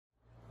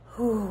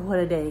Whew, what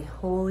a day.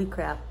 Holy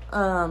crap.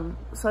 So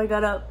I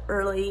got up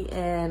early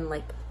and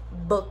like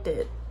booked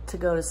it to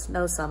go to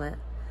Snow Summit.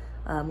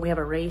 We have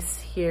a race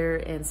here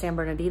in San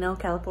Bernardino,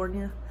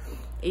 California,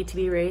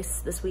 ATV race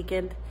this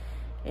weekend.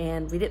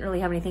 And we didn't really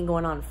have anything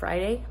going on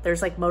Friday.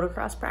 There's like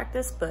motocross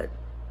practice, but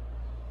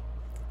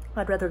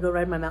I'd rather go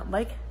ride my mountain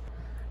bike.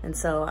 And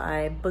so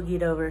I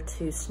boogied over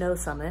to Snow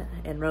Summit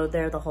and rode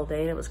there the whole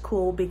day. And it was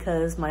cool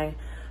because my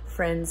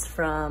friends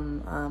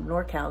from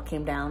NorCal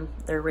came down.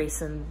 They're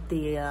racing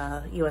the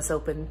US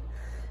Open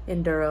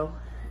Enduro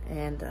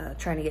and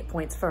trying to get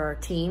points for our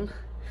team.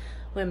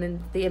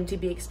 Women, the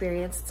MTB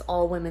experience, it's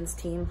all women's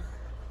team.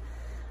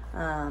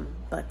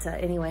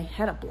 Anyway,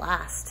 had a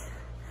blast.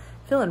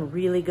 Feeling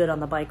really good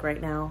on the bike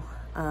right now.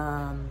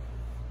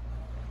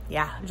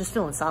 Yeah, I'm just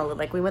feeling solid.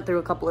 Like we went through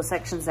a couple of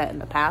sections that in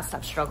the past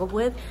I've struggled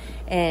with,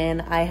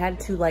 and I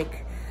had to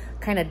like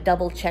kind of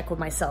double check with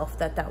myself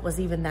that that was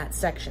even that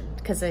section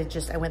because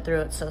I went through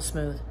it so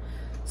smooth.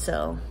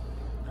 So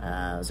it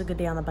was a good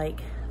day on the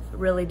bike.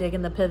 Really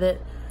digging the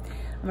pivot.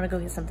 I'm gonna go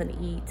get something to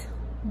eat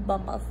by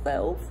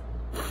myself.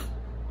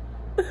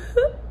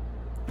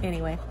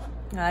 Anyway,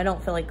 I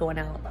don't feel like going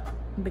out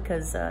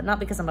because not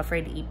because I'm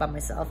afraid to eat by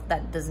myself.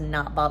 That does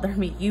not bother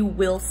me. You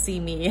will see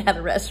me at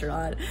a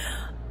restaurant.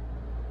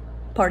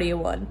 Party of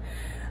one.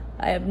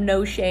 I have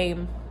no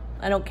shame.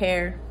 I don't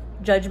care.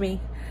 Judge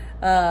me.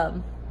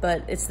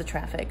 But it's the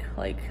traffic.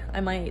 Like I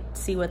might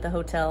see what the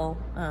hotel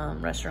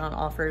restaurant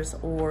offers,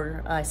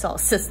 or I saw a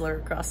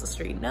Sizzler across the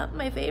street. Not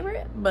my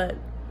favorite, but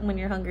when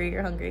you're hungry,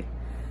 you're hungry.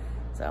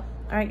 So,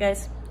 all right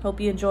guys, hope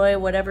you enjoy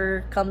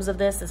whatever comes of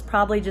this. It's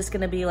probably just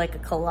gonna be like a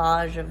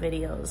collage of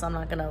videos. I'm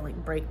not gonna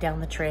like break down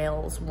the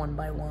trails one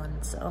by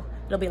one. So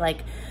it'll be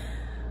like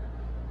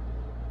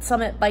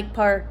Summit Bike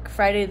Park,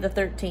 Friday the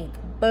 13th.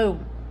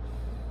 Boom.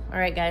 All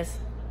right, guys.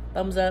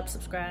 Thumbs up,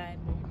 subscribe.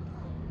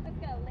 Let's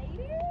go,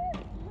 ladies.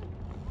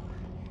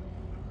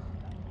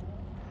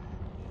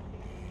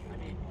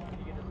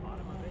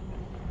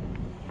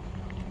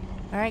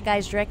 All right,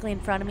 guys. Directly in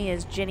front of me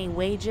is Jeni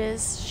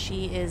Wages.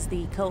 She is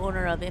the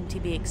co-owner of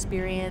MTB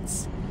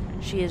Experience.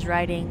 She is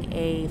riding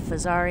a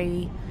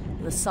Fazari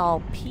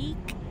LaSalle Peak,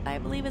 I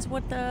believe is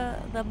what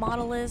the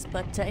model is.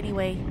 But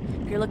anyway,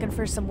 if you're looking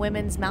for some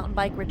women's mountain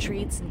bike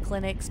retreats and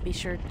clinics, be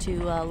sure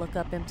to look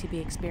up MTB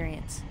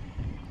Experience.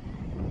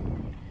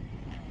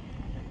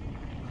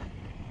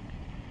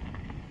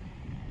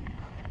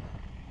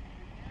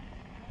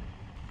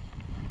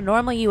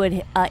 Normally you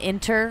would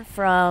enter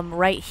from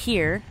right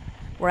here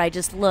where I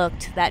just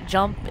looked. That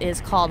jump is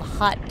called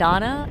Hot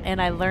Donna,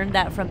 and I learned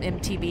that from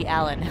MTB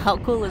Allen. How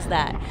cool is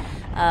that?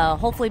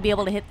 Hopefully be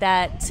able to hit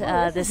that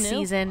this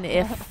season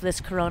if this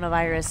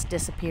coronavirus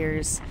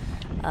disappears.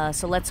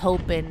 So let's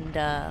hope and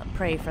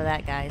pray for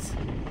that, guys.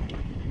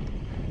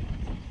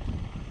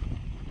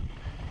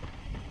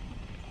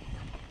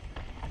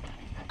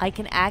 I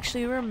can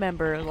actually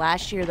remember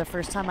last year, the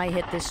first time I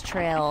hit this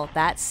trail,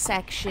 that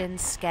section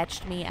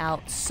sketched me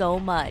out so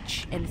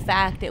much. In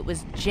fact, it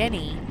was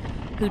Jeni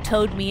who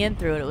towed me in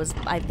through it.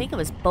 I think it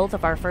was both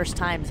of our first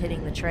times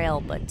hitting the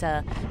trail,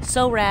 but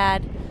so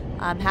rad.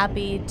 I'm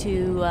happy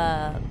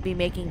to be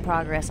making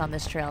progress on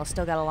this trail.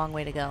 Still got a long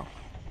way to go.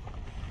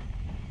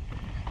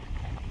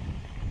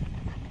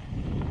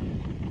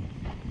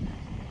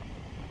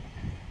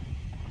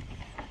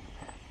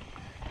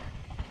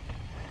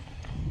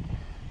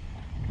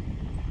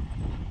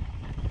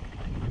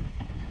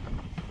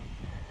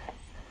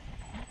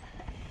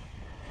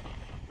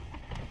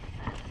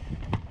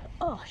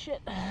 Oh,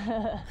 shit.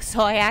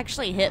 So I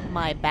actually hit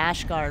my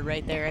bash guard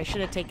right there. I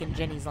should have taken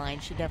Jenny's line.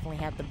 She definitely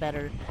had the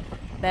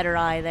better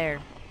eye there.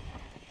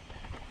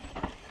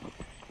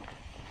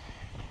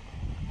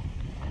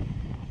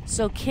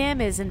 So Kim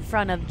is in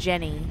front of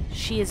Jeni.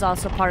 She is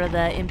also part of the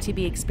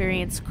MTB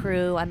Experience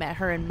crew. I met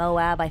her in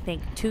Moab, I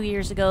think 2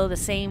 years ago, the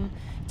same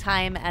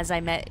time as I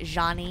met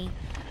Jeni.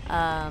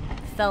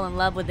 Fell in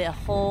love with the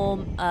whole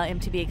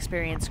MTB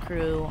Experience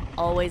crew.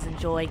 Always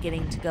enjoy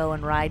getting to go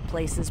and ride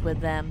places with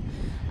them.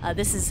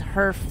 This is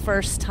her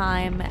first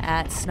time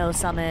at Snow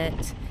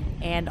Summit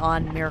and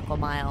on Miracle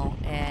Mile,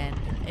 and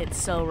it's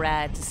so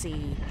rad to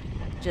see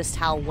just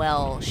how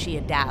well she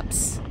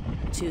adapts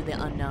to the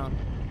unknown.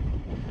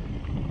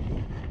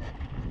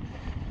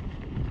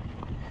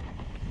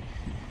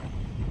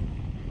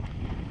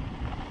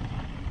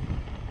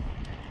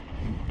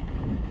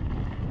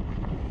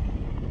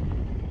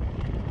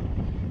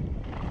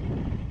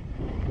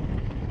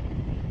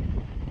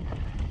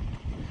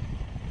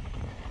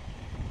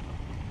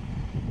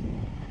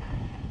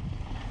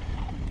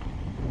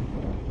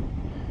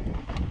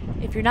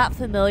 If you're not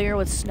familiar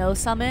with Snow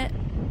Summit,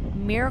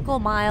 Miracle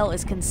Mile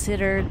is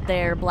considered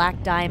their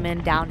Black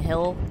Diamond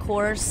downhill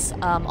course,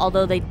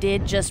 although they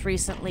did just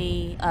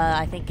recently,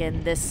 I think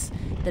in the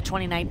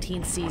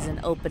 2019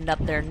 season, opened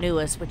up their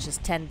newest, which is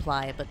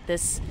 10-ply, but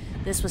this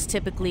was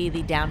typically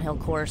the downhill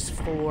course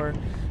for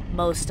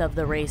most of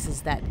the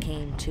races that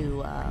came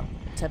to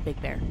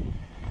Big Bear.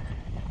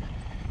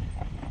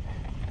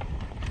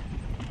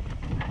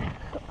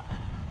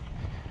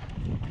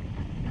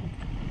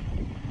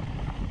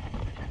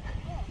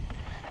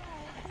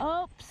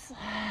 Oops.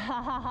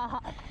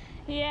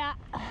 Yeah.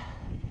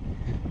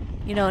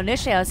 You know,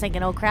 initially I was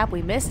thinking, oh crap,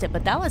 we missed it,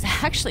 but that was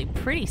actually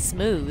pretty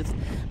smooth.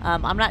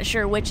 I'm not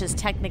sure which is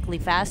technically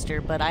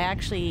faster, but I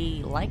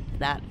actually liked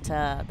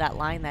that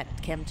line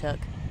that Kim took.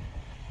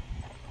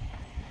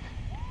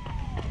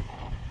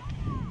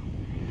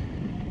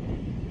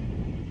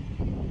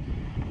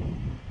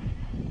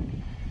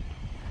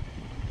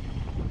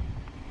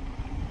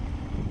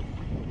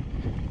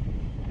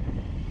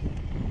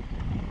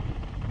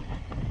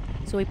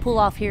 So we pull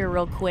off here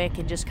real quick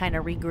and just kind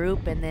of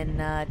regroup and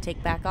then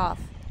take back off.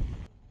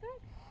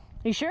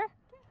 You sure?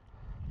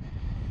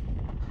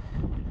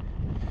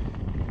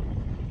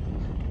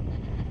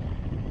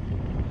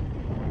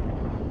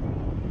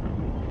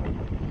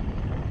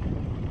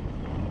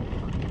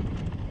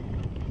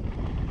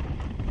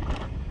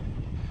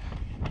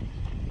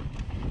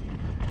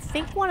 I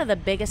think one of the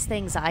biggest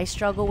things I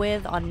struggle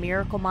with on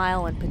Miracle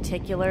Mile in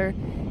particular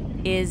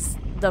is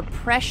the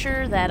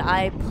pressure that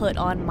I put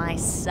on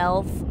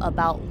myself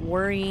about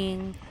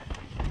worrying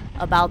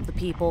about the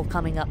people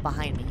coming up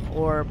behind me,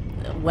 or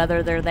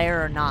whether they're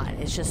there or not.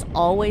 It's just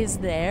always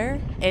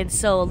there. And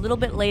so a little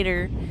bit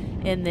later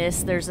in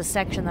this, there's a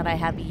section that I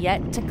have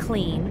yet to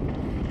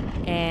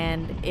clean,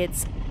 and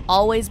it's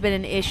always been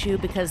an issue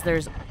because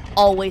there's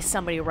always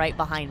somebody right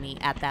behind me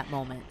at that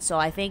moment. So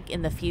I think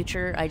in the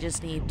future I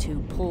just need to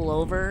pull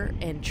over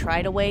and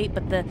try to wait.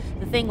 But the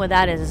thing with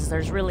that is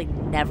there's really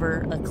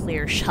never a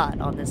clear shot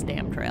on this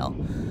damn trail.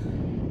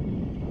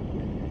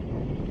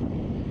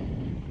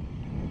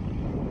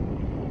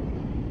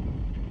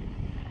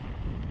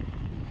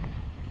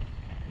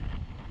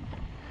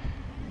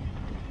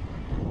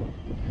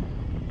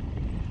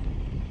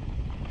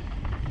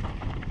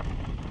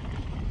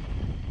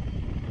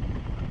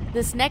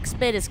 This next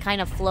bit is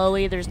kind of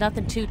flowy. There's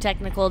nothing too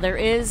technical. There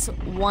is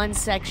one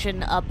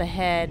section up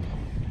ahead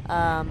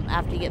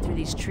after you get through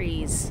these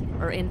trees,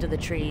 or into the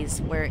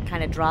trees, where it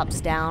kind of drops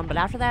down. But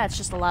after that, it's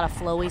just a lot of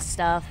flowy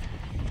stuff.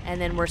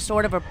 And then we're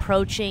sort of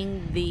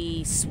approaching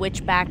the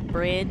switchback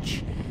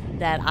bridge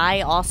that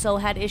I also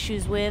had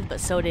issues with,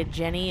 but so did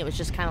Jeni. It was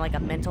just kind of like a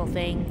mental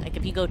thing. Like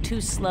if you go too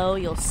slow,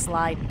 you'll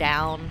slide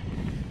down.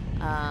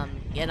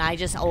 And I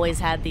just always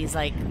had these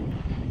like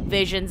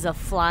visions of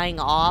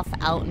flying off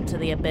out into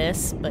the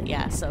abyss. But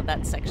yeah, so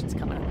that section's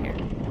coming up here.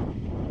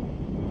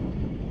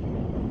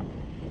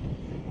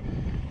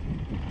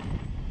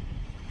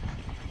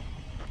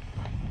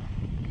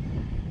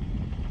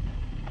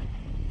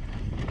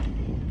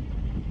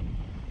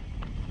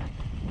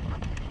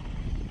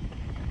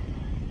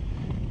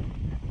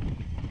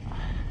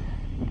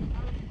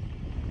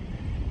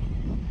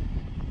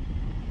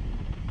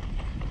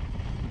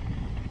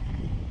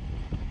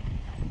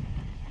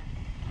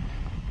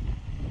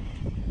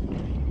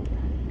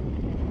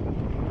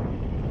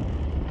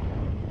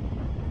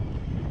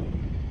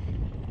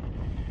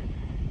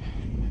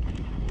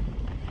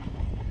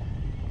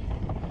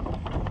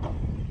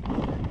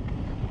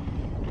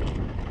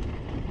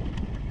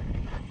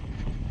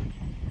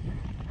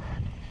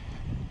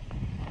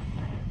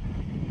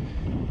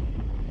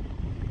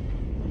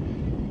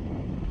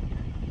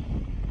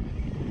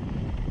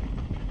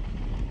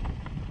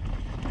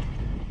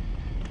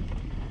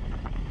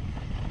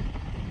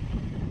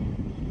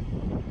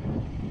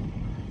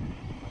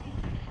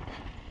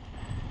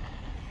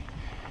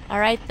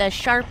 Alright, the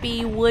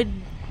Sharpie wood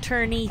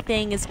turny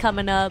thing is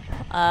coming up.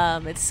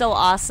 It's so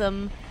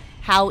awesome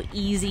how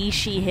easy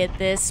she hit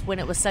this when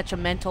it was such a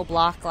mental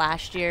block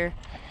last year.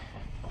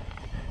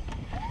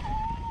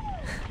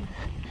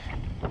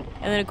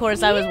 And then of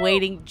course I was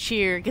waiting to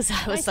cheer because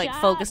I was like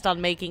focused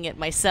on making it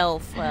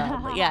myself.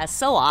 But yeah,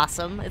 so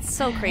awesome. It's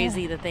so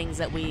crazy the things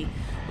that we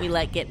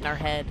let get in our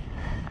head.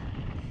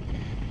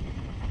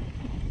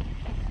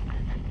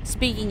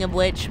 Speaking of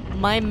which,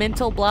 my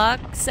mental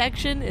block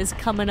section is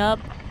coming up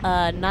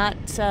not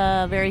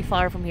very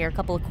far from here, a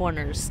couple of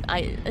corners.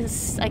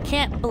 I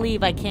can't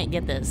believe I can't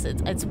get this.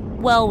 It's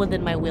well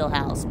within my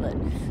wheelhouse, but...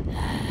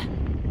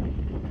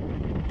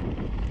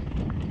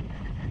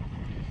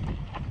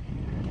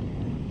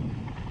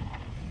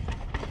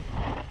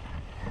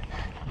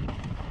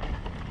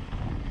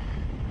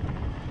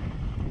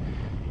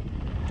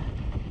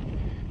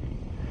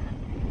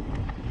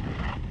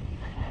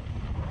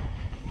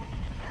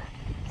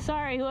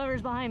 Sorry,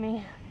 whoever's behind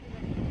me.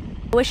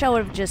 I wish I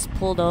would have just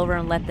pulled over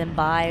and let them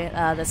by.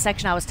 The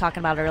section I was talking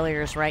about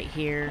earlier is right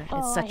here.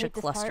 It's such a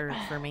cluster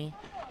for me.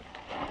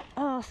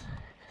 Oh,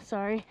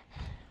 sorry.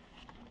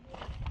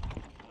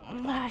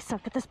 I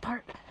suck at this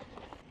part.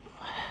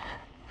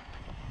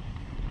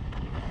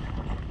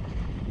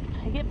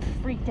 I get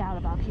freaked out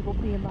about people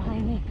being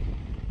behind me.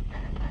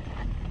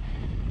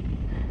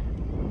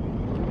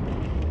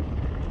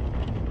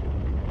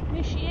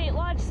 Initiate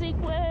launch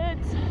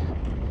sequence.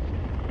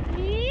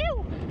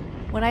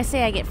 When I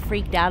say I get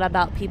freaked out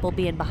about people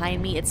being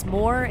behind me, it's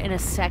more in a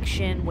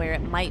section where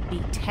it might be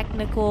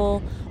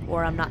technical,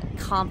 or I'm not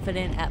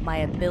confident at my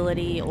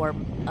ability, or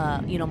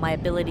you know, my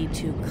ability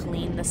to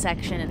clean the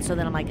section, and so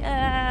then I'm like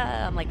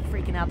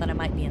freaking out that I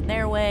might be in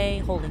their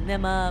way, holding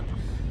them up,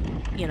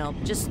 you know,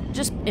 just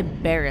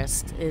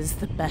embarrassed is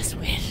the best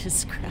way to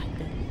describe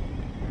it.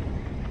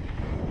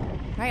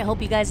 All right, I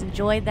hope you guys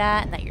enjoyed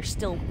that and that you're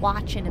still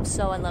watching. If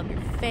so, I love your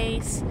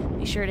face.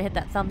 Be sure to hit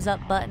that thumbs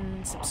up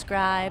button,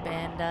 subscribe,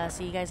 and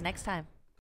see you guys next time.